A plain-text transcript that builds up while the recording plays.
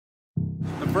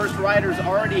The first rider's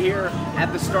already here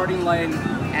at the starting line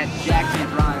at Jackson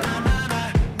Drive.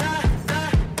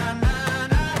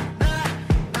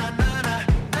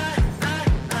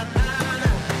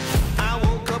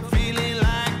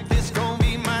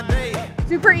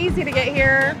 Super easy to get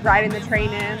here, riding the train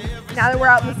in. Now that we're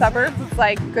out in the suburbs, it's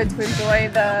like good to enjoy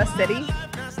the city.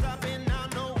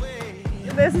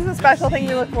 This is a special thing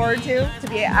we look forward to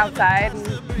be outside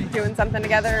and doing something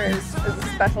together is a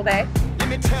special day. Let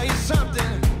me tell you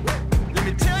something. Let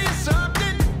me tell you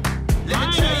something. Let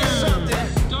me tell you something.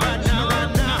 Right now,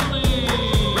 right now.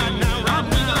 Right now, right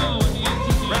now.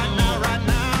 Right now, right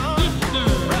now.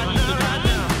 Right now, right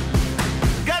now.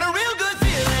 Got a real good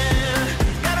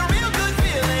feeling. Got a real good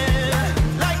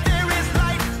feeling. Like there is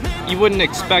light. You wouldn't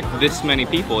expect this many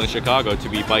people in Chicago to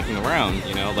be biking around,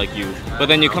 you know, but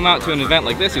then you come out to an event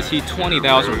like this, you see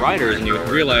 20,000 riders and you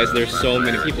realize there's so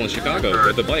many people in Chicago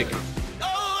with a bike.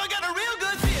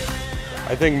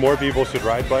 I think more people should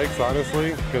ride bikes,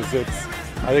 honestly, because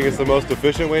I think it's the most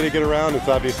efficient way to get around. It's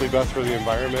obviously best for the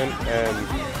environment and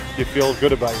you feel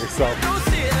good about yourself.